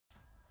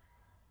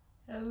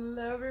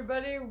Hello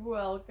everybody,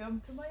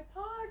 welcome to my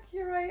talk.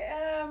 Here I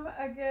am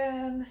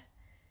again.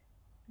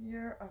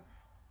 Here,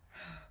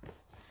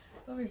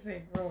 let me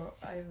see, bro.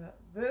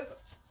 This,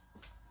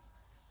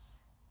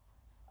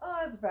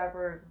 it's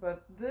backwards,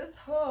 but this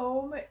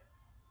home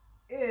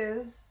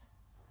is,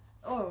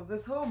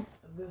 this home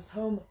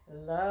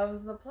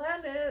loves the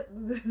planet.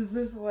 This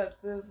is what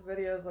this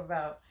video is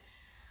about.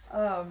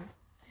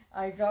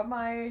 I got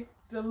my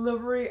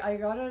delivery. I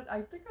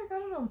think I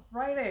got it on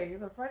Friday,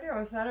 the Friday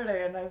or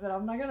Saturday, and I said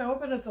I'm not gonna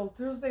open it till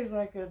Tuesday so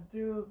I could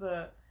do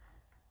the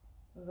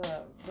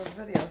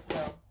video.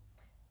 So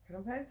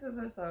couldn't find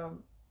scissors, so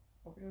I'm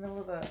opening it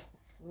with a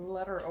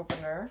letter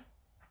opener.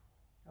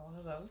 Got one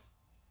of those.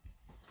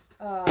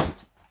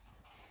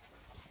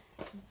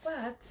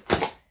 But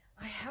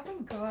I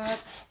haven't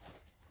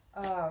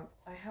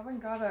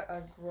got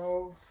a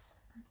Grove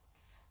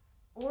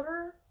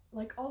order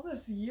like all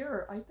this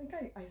year. I think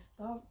I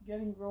stopped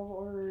getting Grove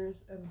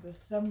orders in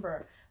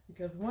December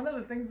because one of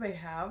the things they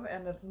have,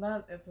 and it's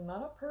not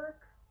a perk,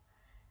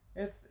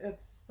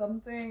 it's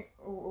something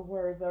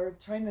where they're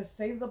trying to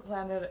save the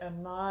planet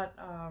and not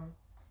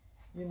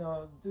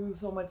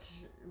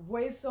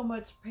waste so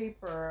much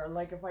paper.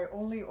 Like if I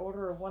only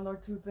order one or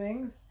two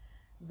things,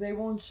 they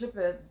won't ship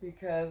it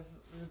because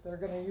they're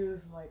gonna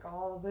use like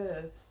all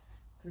this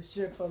to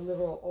ship a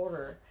little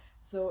order.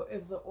 So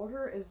if the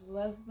order is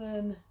less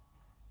than,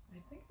 I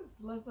think it's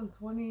less than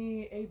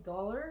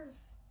 $28,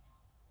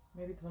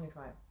 maybe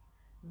 25,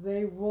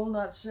 they will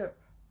not ship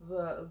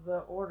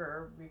the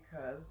order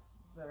because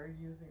they're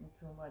using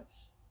too much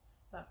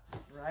stuff,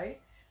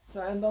 right? So,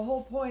 and the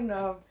whole point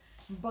of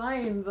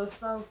buying the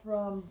stuff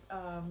from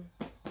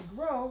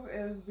Grove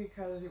is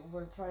because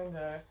we're trying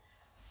to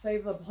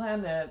save the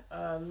planet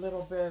a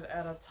little bit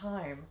at a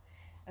time.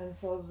 And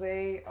so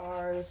they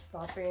are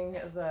stopping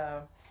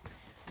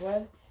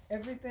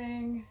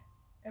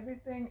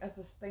everything a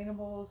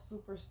sustainable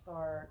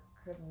superstar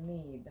could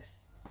need.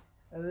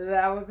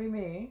 That would be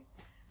me.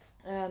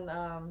 And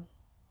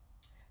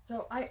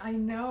so I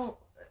know,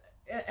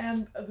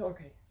 and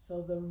okay,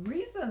 so the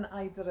reason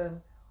I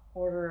didn't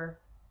order,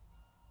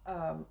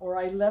 or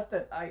I left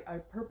it, I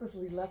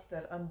purposely left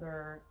it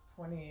under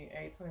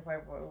 28,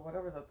 25,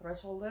 whatever the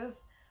threshold is.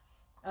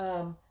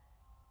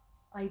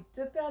 I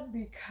did that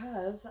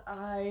because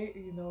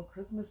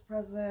Christmas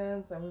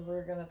presents, and we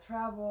were gonna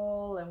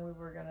travel, and we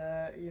were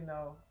gonna,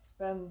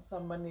 spend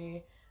some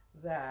money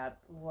that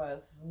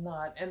was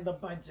not in the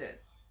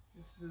budget.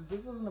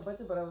 This wasn't the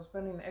budget, but I was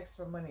spending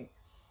extra money.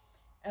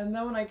 And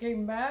then when I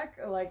came back,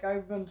 like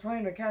I've been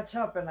trying to catch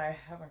up and I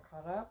haven't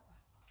caught up.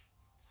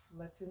 Just to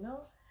let you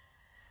know.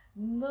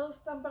 No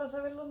están para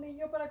saberlo ni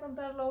yo para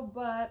contarlo,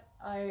 but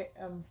I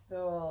am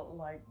still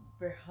like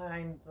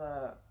behind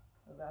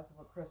that's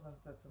what Christmas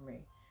did to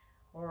me.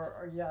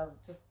 Or yeah,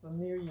 just the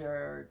New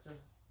Year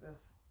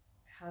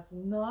has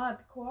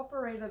not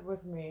cooperated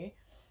with me.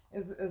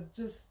 Is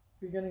just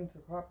beginning to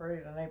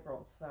cooperate in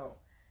April. So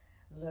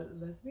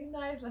let's be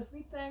nice, let's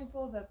be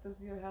thankful that this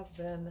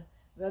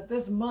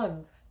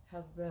month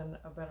has been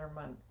a better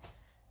month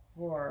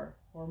for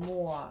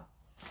Moa.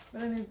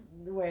 But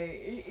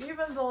anyway,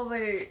 even though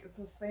they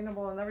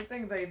sustainable and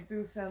everything, they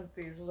do send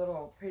these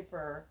little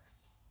paper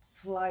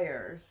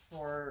flyers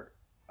for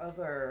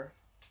other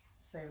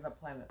Save the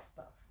Planet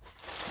stuff.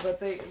 But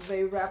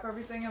they wrap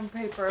everything in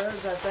paper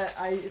that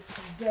I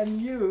then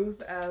use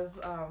as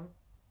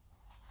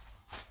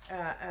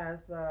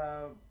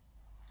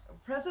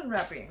present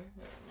wrapping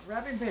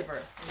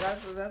paper.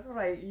 That's what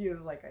I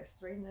use. Like I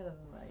straighten it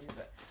and I use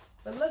it.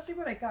 But let's see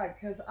what I got,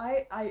 because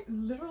I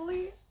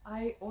literally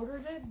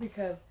ordered it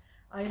because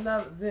I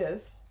love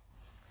this.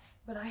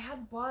 But I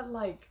had bought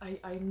like,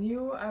 I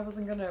knew I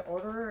wasn't gonna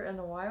order in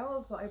a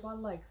while, so I bought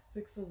like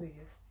 6 of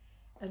these.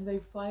 And they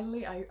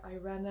finally, I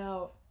ran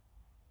out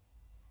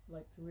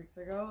like 2 weeks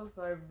ago,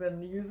 so I've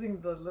been using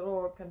the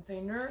little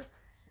container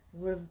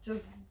with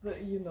just the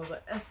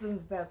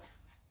essence that's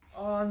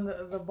on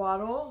the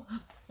bottle.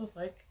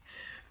 Like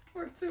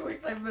for 2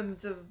 weeks I've been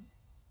just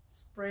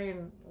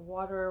spraying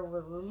water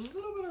with a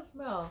little bit of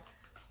smell.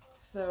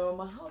 So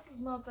my house is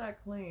not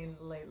that clean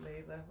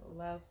lately, the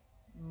last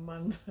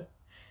month.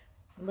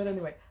 But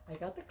anyway, I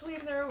got the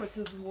cleaner, which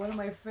is one of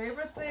my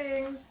favorite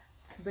things.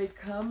 They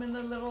come in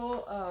a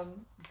little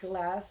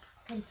glass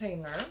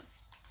container,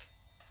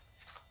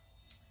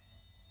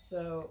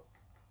 so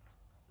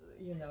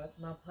it's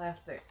not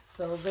plastic.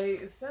 So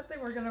they said they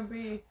were gonna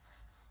be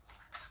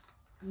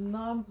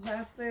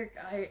non-plastic.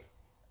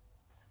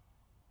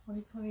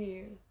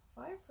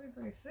 2025,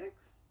 2026.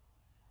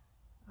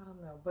 I don't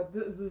know, but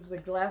this is the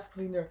glass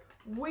cleaner.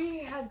 We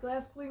had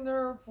glass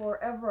cleaner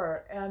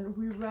forever, and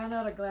we ran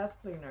out of glass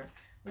cleaner,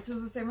 which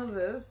is the same as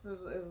this.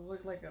 It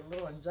looked like a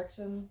little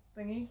injection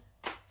thingy.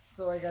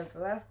 So I got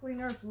glass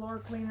cleaner, floor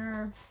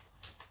cleaner.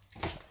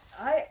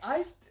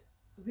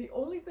 The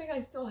only thing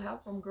I still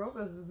have from Grove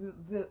is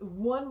the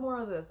one more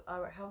of this.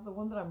 I have the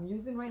one that I'm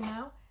using right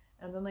now,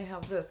 and then I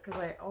have this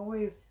because I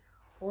always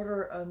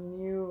order a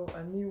new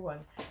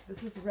one.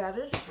 This is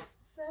radish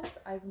scent.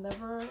 I've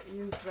never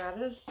used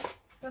radish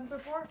scent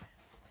before,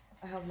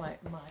 I have my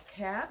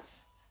cat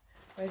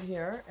right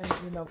here, and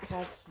you know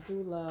cats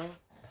do love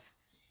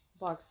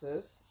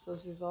boxes, so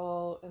she's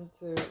all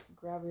into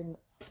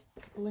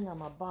pulling on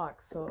my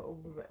box. So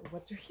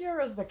what you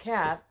hear is the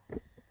cat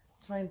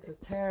trying to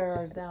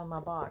tear down my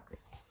box.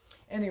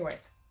 Anyway,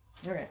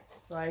 okay,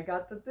 so I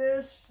got the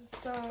dish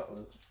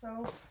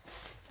soap,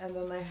 and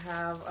then I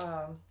have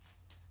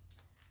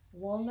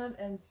walnut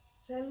and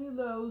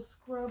cellulose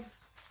scrub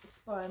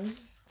sponge,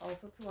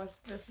 also to wash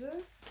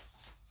dishes.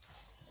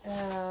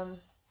 And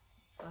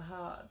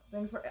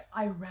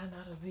I ran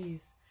out of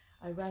these.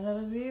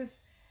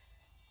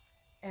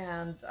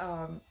 And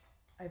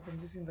I've been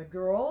using the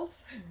girls.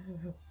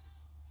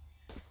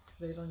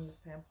 They don't use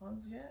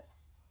tampons yet.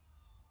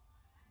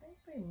 I think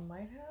they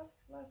might have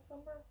last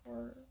summer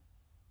to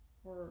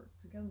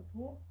get in the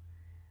pool.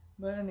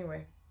 But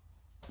anyway,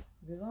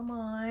 these are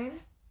mine.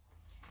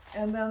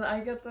 And then I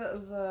get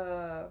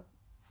the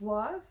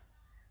floss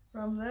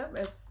from them.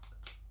 It's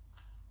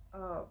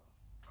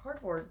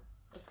cardboard.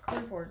 It's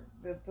cardboard.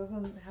 It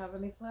doesn't have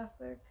any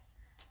plastic.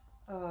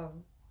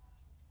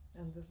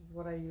 And this is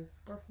what I use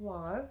for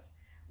floss,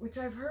 which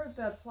I've heard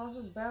that floss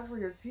is bad for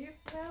your teeth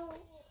now.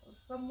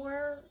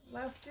 Somewhere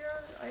last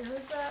year I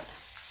heard that.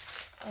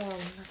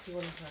 Let's see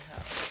what else I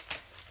have.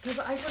 Because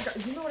I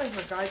forgot, you know what I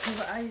forgot?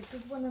 Because I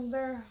just went in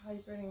there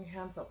hydrating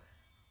hand soap.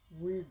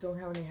 We don't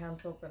have any hand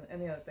soap and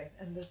any other things.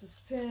 And this is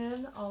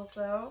tin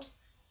also.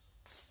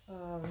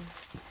 I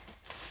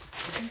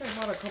think I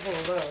bought a couple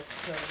of those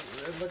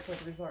because it looks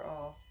like these are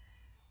all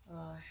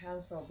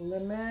hand soap.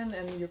 Lemon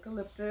and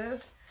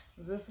eucalyptus.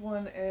 This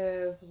one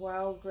is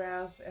wild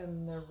grass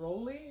and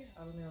neroli.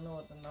 I don't even know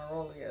what the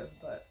neroli is,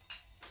 but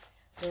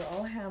they're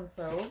all hand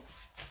soaps.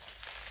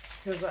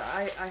 Because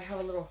I have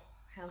a little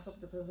hand soap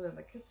dispenser in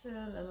the kitchen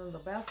and in the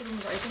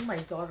bathrooms. I think my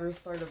daughter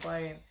started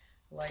buying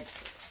like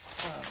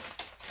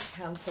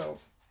hand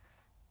soap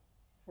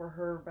for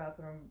her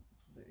bathroom.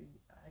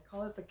 I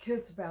call it the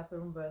kids'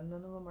 bathroom, but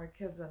none of them are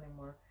kids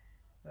anymore.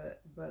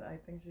 But I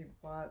think she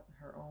bought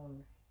her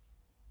own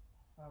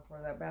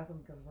for that bathroom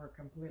because we're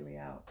completely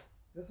out.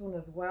 This one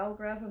is wild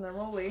grass and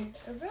neroli.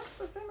 Is that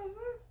the same as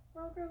this?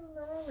 Wild grass and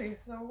neroli.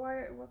 So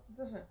what's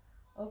the difference?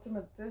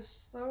 Ultimate dish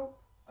soap.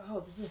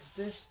 Oh, this is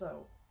dish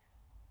soap.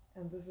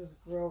 And this is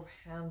Grove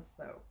hand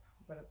soap.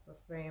 But it's the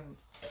same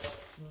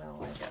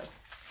smell, I guess.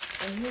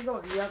 And here you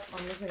go. Yep,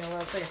 I'm missing a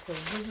lot of things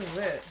because this is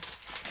it.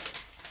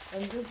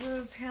 And this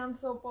is hand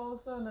soap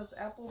also, and it's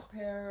apple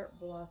pear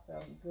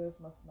blossom. This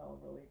must smell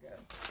really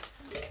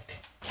good.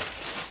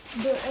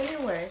 But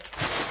anyway,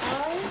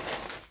 I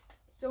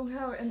don't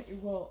have any,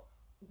 well,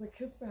 the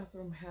kids'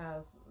 bathroom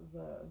has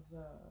the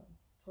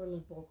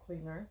toilet bowl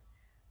cleaner.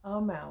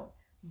 I'm out.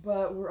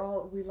 But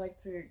we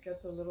like to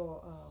get the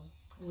little,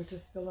 which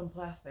is still in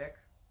plastic,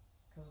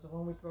 because the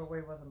one we threw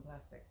away was in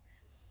plastic.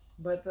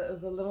 But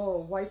the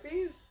little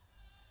wipies,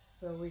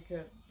 so we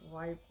could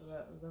wipe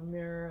the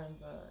mirror and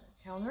the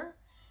counter.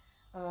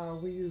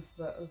 We use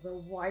the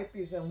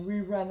wipies, and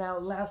we ran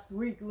out last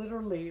week,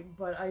 literally,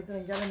 but I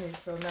didn't get any,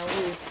 so now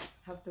we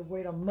have to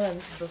wait a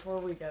month before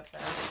we get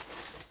that.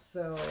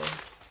 So,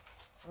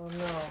 oh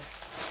no.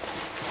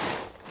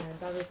 My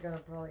daughter's gonna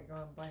probably go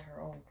and buy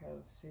her own,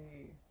 because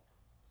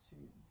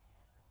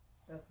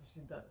that's what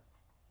she does.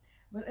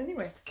 But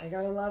anyway, I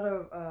got a lot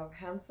of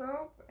hand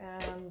soap,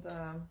 and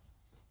why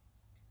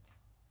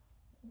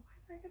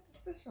did I get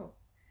this dish soap?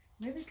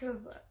 Maybe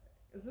because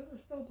this is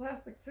still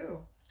plastic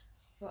too.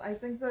 So I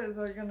think that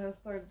they're gonna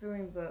start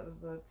doing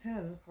the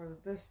tin for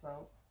the dish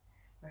soap.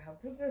 I have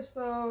 2 dish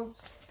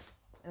soaps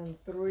and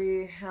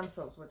 3 hand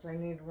soaps, which I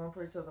need 1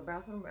 for each of the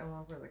bathroom and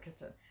 1 for the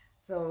kitchen.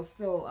 So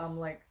still, I'm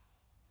like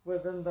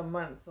within the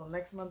month. So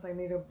next month I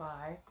need to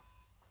buy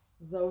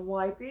the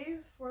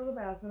wipies for the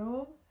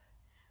bathrooms.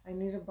 I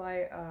need to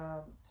buy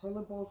a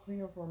toilet bowl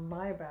cleaner for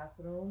my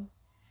bathroom.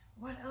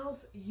 What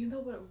else? You know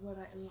what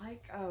I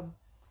like?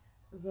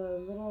 The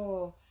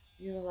little,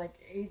 you know, like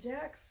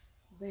Ajax,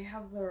 they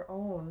have their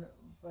own,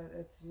 but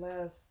it's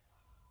less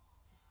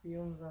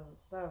fumes and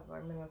stuff.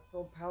 I mean, it's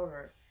still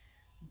powder,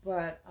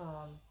 but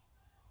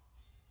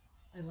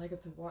I like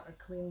it to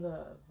clean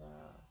the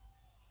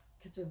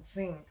kitchen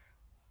sink.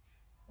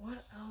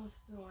 What else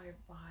do I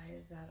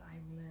buy that I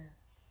missed?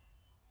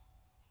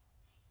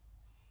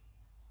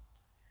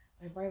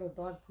 I buy the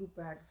dog poop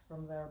bags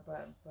from there,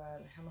 but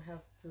Hema has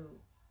 2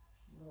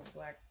 little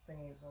black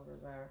thingies over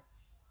there.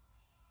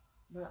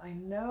 But I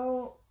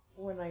know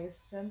when I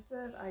sent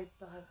it, I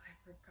thought I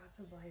forgot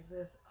to buy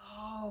this.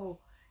 Oh,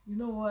 you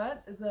know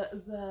what?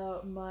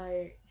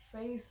 My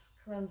face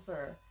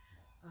cleanser.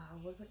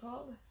 What's it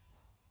called?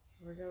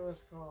 I forget what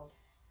it's called.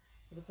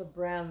 But it's a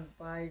brand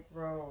by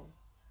Grove.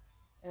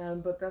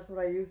 But that's what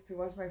I use to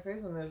wash my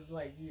face, and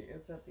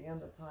it's at the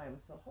end of time.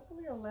 So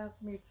hopefully it'll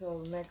last me till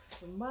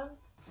next month,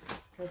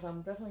 because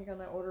I'm definitely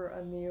gonna order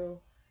a new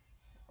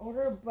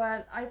order.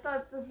 But I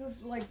thought this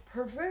is like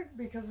perfect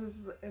because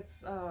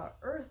it's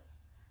Earth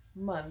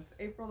Month.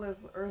 April is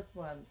Earth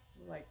Month.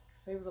 Like,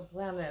 save the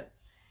planet,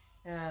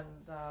 and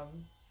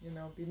you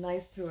know, be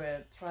nice to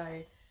it.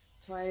 Try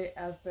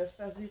as best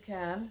as you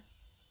can.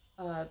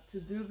 to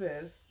do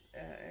this,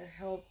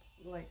 help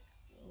like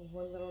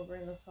one little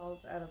grain of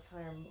salt at a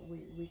time.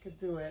 We could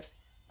do it.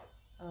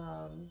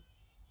 Um,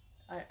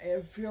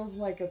 it feels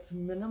like it's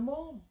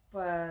minimal,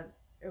 but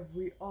if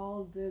we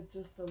all did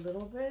just a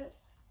little bit,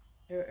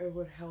 it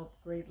would help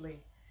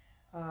greatly.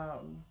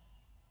 Um,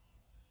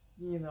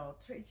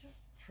 just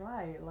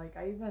try. Like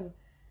I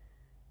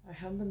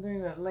haven't been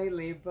doing it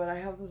lately, but I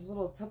have this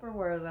little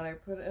Tupperware that I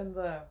put in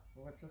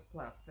which is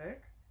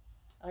plastic.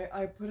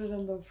 I put it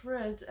in the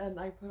fridge and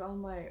I put all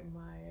my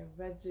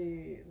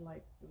veggie,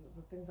 like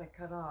the things I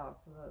cut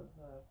off,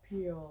 the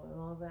peel and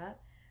all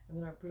that, and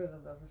then I put it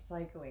in the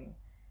recycling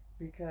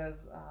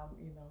because,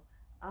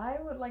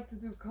 I would like to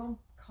do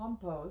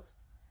compost,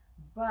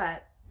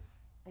 but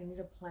I need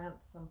to plant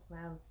some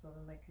plants so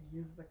then they could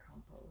use the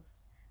compost.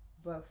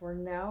 But for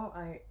now,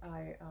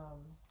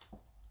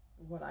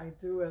 what I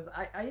do is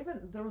I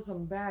even there were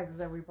some bags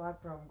that we bought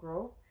from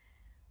Grove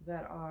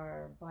that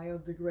are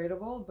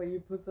biodegradable, but you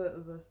put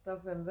the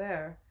stuff in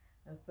there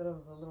instead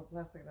of the little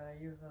plastic that I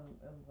use in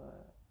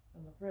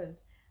the fridge,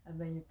 and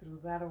then you threw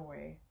that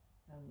away,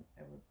 and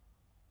it was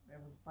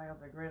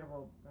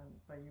biodegradable,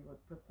 but you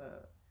would put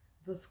the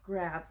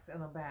scraps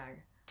in a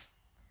bag.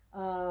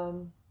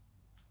 Um,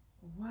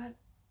 what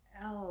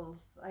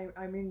else?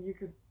 I mean, you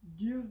could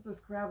use the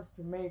scraps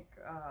to make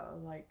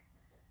like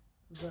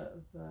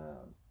the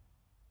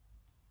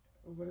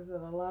what is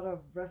it? A lot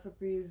of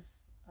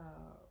recipes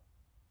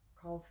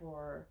call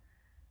for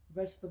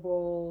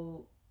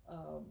vegetable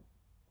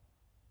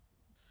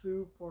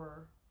soup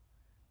or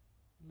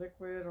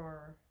liquid,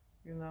 or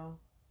you know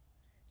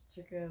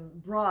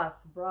chicken broth.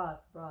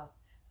 So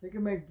you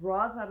can make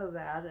broth out of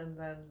that and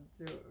then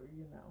do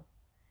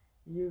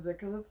use it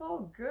because it's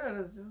all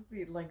good. It's just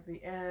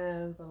the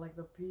ends or like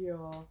the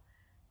peel.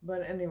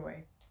 But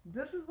anyway,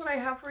 this is what I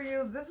have for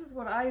you. This is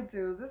what I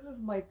do. This is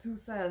my 2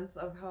 cents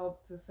of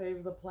help to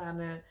save the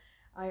planet.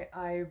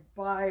 I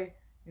buy,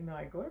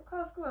 I go to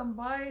Costco and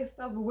buy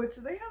stuff, which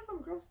they have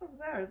some Grove stuff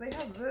there. They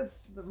have this,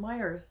 the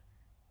Myers.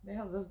 They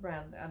have this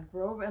brand at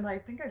Grove, and I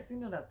think I've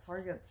seen it at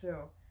Target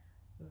too.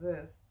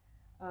 This.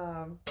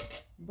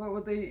 But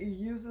what they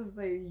use is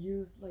they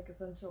use like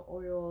essential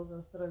oils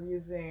instead of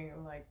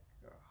using like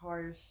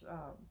harsh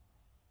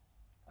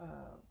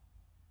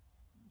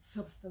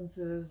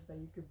substances that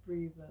you could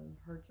breathe and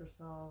hurt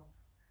yourself,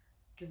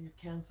 give you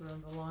cancer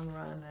in the long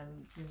run,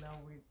 and we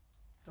don't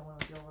want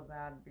to deal with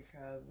that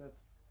because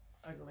it's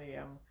ugly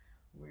and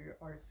we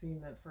are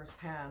seeing it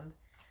firsthand.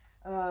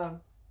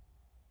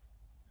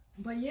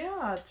 But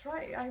yeah,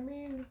 try. I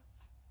mean,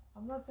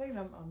 I'm not saying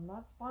I'm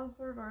not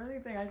sponsored or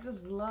anything. I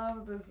just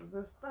love this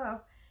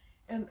stuff,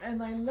 and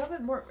I love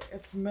it more.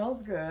 It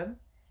smells good,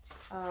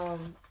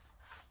 and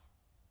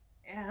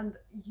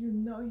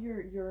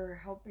you're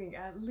helping.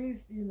 At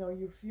least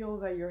you feel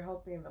that you're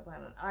helping the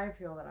planet. I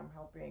feel that I'm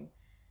helping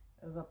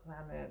the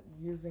planet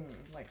using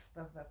like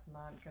stuff that's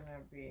not gonna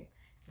be.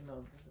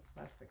 This is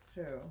plastic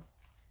too,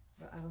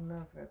 but I don't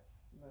know if it's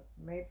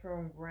made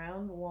from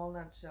ground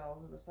walnut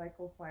shells,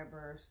 recycled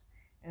fibers,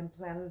 and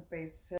planet-based